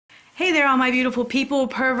Hey there all my beautiful people,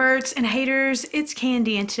 perverts, and haters. It's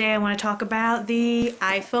Kandi, and today I want to talk about the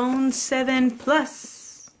iPhone 7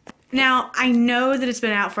 Plus. Now, I know that it's been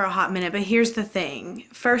out for a hot minute, but here's the thing.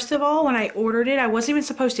 First of all, when I ordered it, I wasn't even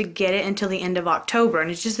supposed to get it until the end of October, and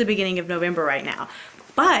it's just the beginning of November right now.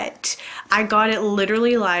 But I got it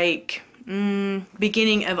literally like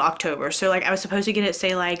beginning of October. So like I was supposed to get it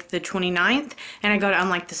say like the 29th, and I got it on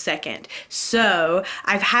like the 2nd. So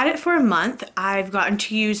I've had it for a month. I've gotten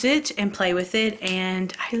to use it and play with it,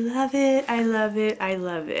 and I love it. I love it. I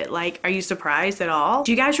love it. Like, are you surprised at all?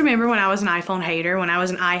 Do you guys remember when I was an iPhone hater? When I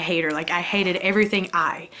was an hater, like I hated everything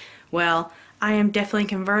well, I am definitely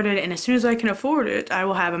converted, and as soon as I can afford it, I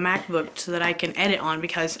will have a MacBook so that I can edit on,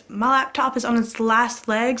 because my laptop is on its last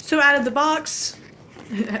legs. So out of the box,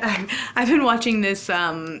 I've been watching this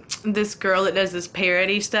this girl that does this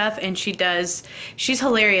parody stuff, and she's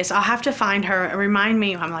hilarious. I'll have to find her. Remind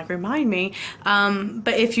me.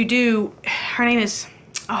 But if you do, her name is,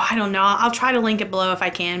 oh, I don't know. I'll try to link it below if I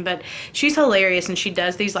can, but she's hilarious, and she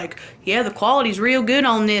does these like, yeah, the quality's real good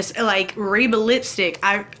on this, like Reba lipstick.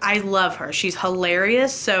 I love her. She's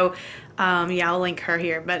hilarious. So yeah, I'll link her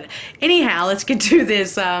here. But anyhow, let's get to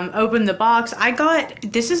this. Open the box.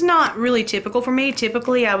 This is not really typical for me.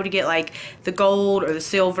 Typically I would get like the gold or the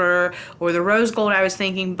silver or the rose gold, I was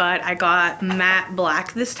thinking, but I got matte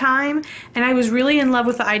black this time, and I was really in love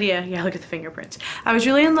with the idea. Yeah, look at the fingerprints. I was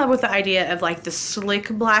really in love with the idea of like the slick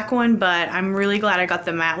black one, but I'm really glad I got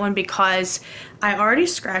the matte one, because I already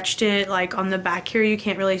scratched it like on the back here. You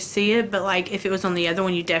can't really see it, but like if it was on the other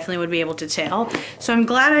one, you definitely would be able to tell. So I'm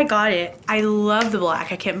glad I got it. I love the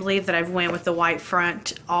black. I can't believe that I've went with the white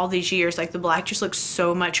front all these years. Like the black just looks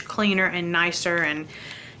so much cleaner and nicer and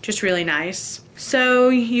just really nice. So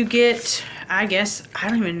you get, I guess, I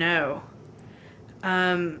don't even know.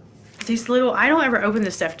 These little, I don't ever open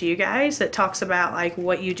this stuff, do you guys? That talks about like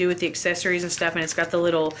what you do with the accessories and stuff, and it's got the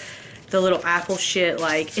little Apple shit.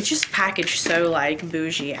 Like, it's just packaged so like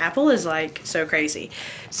bougie. Apple is like so crazy.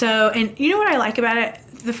 So, and you know what I like about it?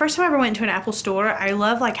 The first time I ever went to an Apple store, I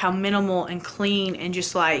love like how minimal and clean and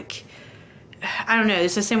just like, I don't know,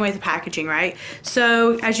 it's the same way with the packaging, right?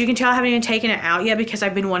 So as you can tell, I haven't even taken it out yet because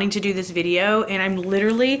I've been wanting to do this video, and I'm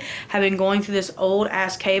literally have been going through this old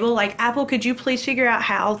ass cable. Like, Apple, could you please figure out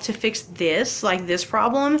how to fix this, like this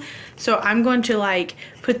problem? So I'm going to like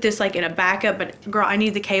put this like in a backup, but girl, I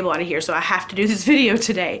need the cable out of here, so I have to do this video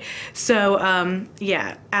today. So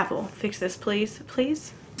yeah, Apple, fix this please,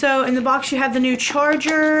 please. So in the box you have the new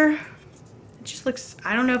charger. It just looks,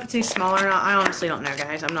 I don't know if it's any smaller or not. I honestly don't know,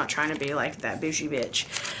 guys. I'm not trying to be like that bougie bitch.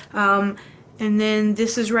 And then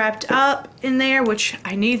this is wrapped up in there, which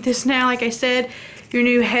I need this now, like I said. Your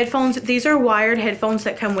new headphones. These are wired headphones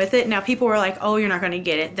that come with it. Now people were like, oh, you're not going to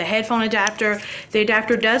get it. The headphone adapter, the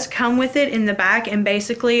adapter does come with it in the back, and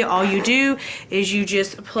basically all you do is you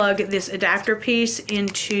just plug this adapter piece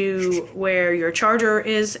into where your charger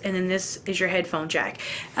is, and then this is your headphone jack.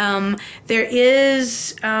 There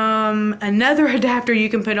is another adapter you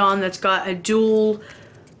can put on that's got a dual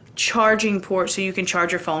charging port, so you can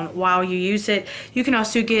charge your phone while you use it. You can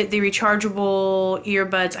also get the rechargeable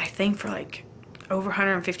earbuds, I think for like over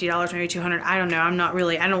 $150, maybe $200. I don't know.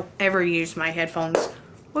 I don't ever use my headphones.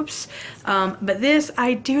 Whoops. But this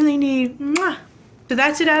I dearly need. Mwah. So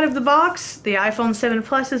that's it out of the box. The iPhone 7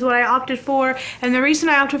 Plus is what I opted for. And the reason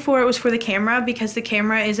I opted for it was for the camera, because the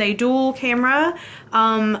camera is a dual camera.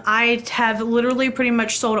 I have literally pretty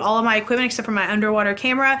much sold all of my equipment except for my underwater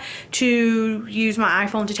camera to use my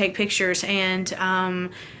iPhone to take pictures. And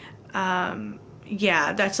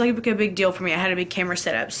yeah, that's like a big deal for me. I had a big camera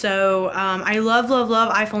setup. So I love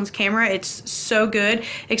iPhone's camera. It's so good,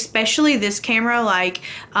 especially this camera. Like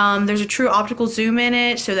there's a true optical zoom in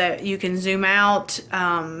it, so that you can zoom out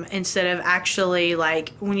instead of actually, like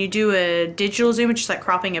when you do a digital zoom, it's just like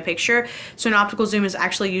cropping a picture. So an optical zoom is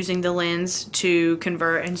actually using the lens to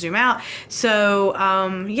convert and zoom out. So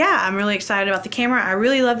yeah, I'm really excited about the camera. I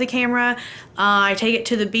really love the camera. I take it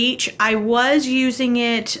to the beach. I was using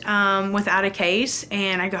it without a case,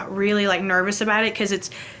 and I got really like nervous about it because it's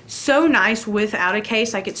so nice without a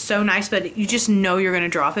case. Like, it's so nice, but you just know you're gonna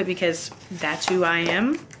drop it because that's who I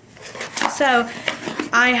am. So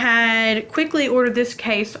I had quickly ordered this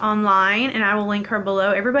case online, and I will link her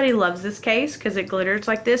below. Everybody loves this case because it glitters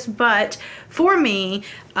like this, but for me,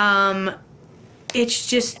 it's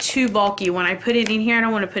just too bulky. When I put it in here, I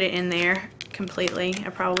don't want to put it in there completely. I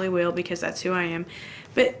probably will because that's who I am.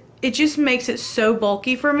 But it just makes it so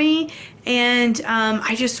bulky for me, and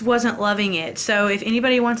I just wasn't loving it. So if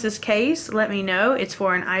anybody wants this case, let me know. It's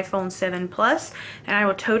for an iPhone 7 Plus, and I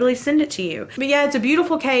will totally send it to you. But yeah, it's a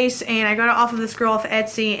beautiful case, and I got it off of this girl off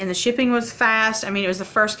Etsy, and the shipping was fast. I mean, it was the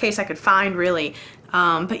first case I could find, really.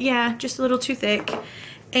 But yeah, just a little too thick.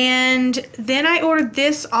 And then I ordered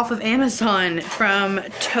this off of Amazon from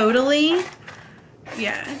Totallee.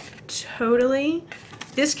 Yeah, Totallee.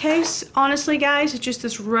 This case, honestly guys, is just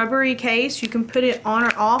this rubbery case. You can put it on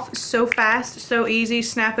or off so fast, so easy,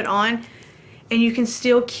 snap it on, and you can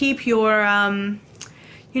still keep your,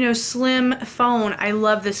 you know, slim phone. I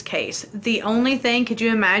love this case. The only thing, could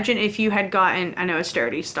you imagine if you had gotten, I know it's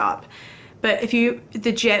dirty, stop. But if you,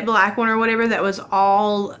 the jet black one or whatever that was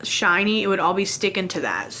all shiny, it would all be sticking to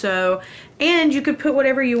that. So, and you could put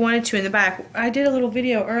whatever you wanted to in the back. I did a little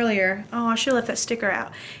video earlier. Oh, I should have left that sticker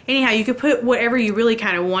out. Anyhow, you could put whatever you really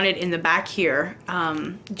kind of wanted in the back here,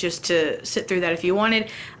 just to sit through that if you wanted.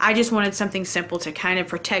 I just wanted something simple to kind of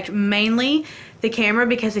protect mainly the camera,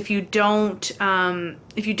 because if you don't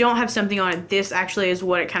have something on it, this actually is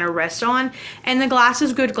what it kind of rests on. And the glass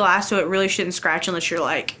is good glass, so it really shouldn't scratch unless you're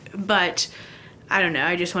like, but I don't know,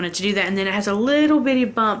 I just wanted to do that. And then it has a little bitty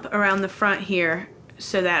bump around the front here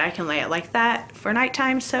so that I can lay it like that for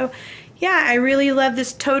nighttime. So yeah, I really love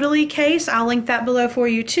this Totallee case. I'll link that below for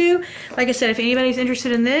you too. Like I said, if anybody's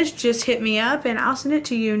interested in this, just hit me up and I'll send it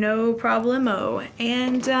to you, no problemo.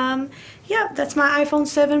 And yeah, that's my iPhone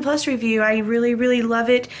 7 Plus review. I really, really love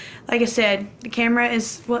it. Like I said, the camera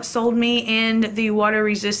is what sold me, and the water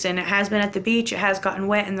resistant. It has been at the beach. It has gotten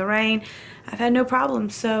wet in the rain. I've had no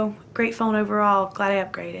problems, so great phone overall. Glad I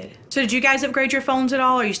upgraded. So did you guys upgrade your phones at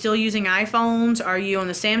all? Are you still using iPhones? Are you on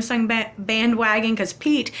the Samsung bandwagon? Because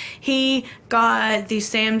Pete, he got the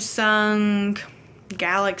Samsung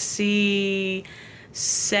Galaxy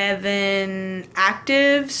 7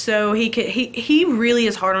 Active, so he really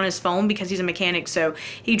is hard on his phone because he's a mechanic. So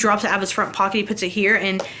he drops it out of his front pocket, he puts it here,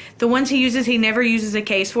 and the ones he uses, he never uses a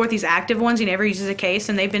case for. These active ones, he never uses a case,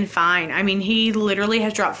 and they've been fine. I mean, he literally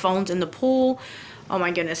has dropped phones in the pool. Oh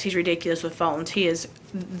my goodness, he's ridiculous with phones. He is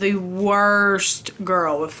the worst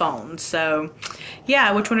girl with phones. So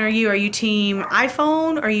yeah, which one are you? Are you team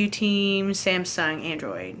iPhone or are you team Samsung?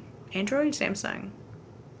 Android, Samsung.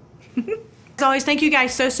 As always, thank you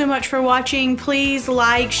guys so much for watching. Please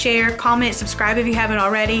like, share, comment, subscribe if you haven't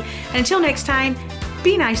already. And until next time,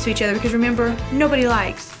 be nice to each other, because remember, nobody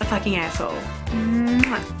likes a fucking asshole.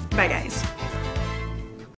 Bye guys.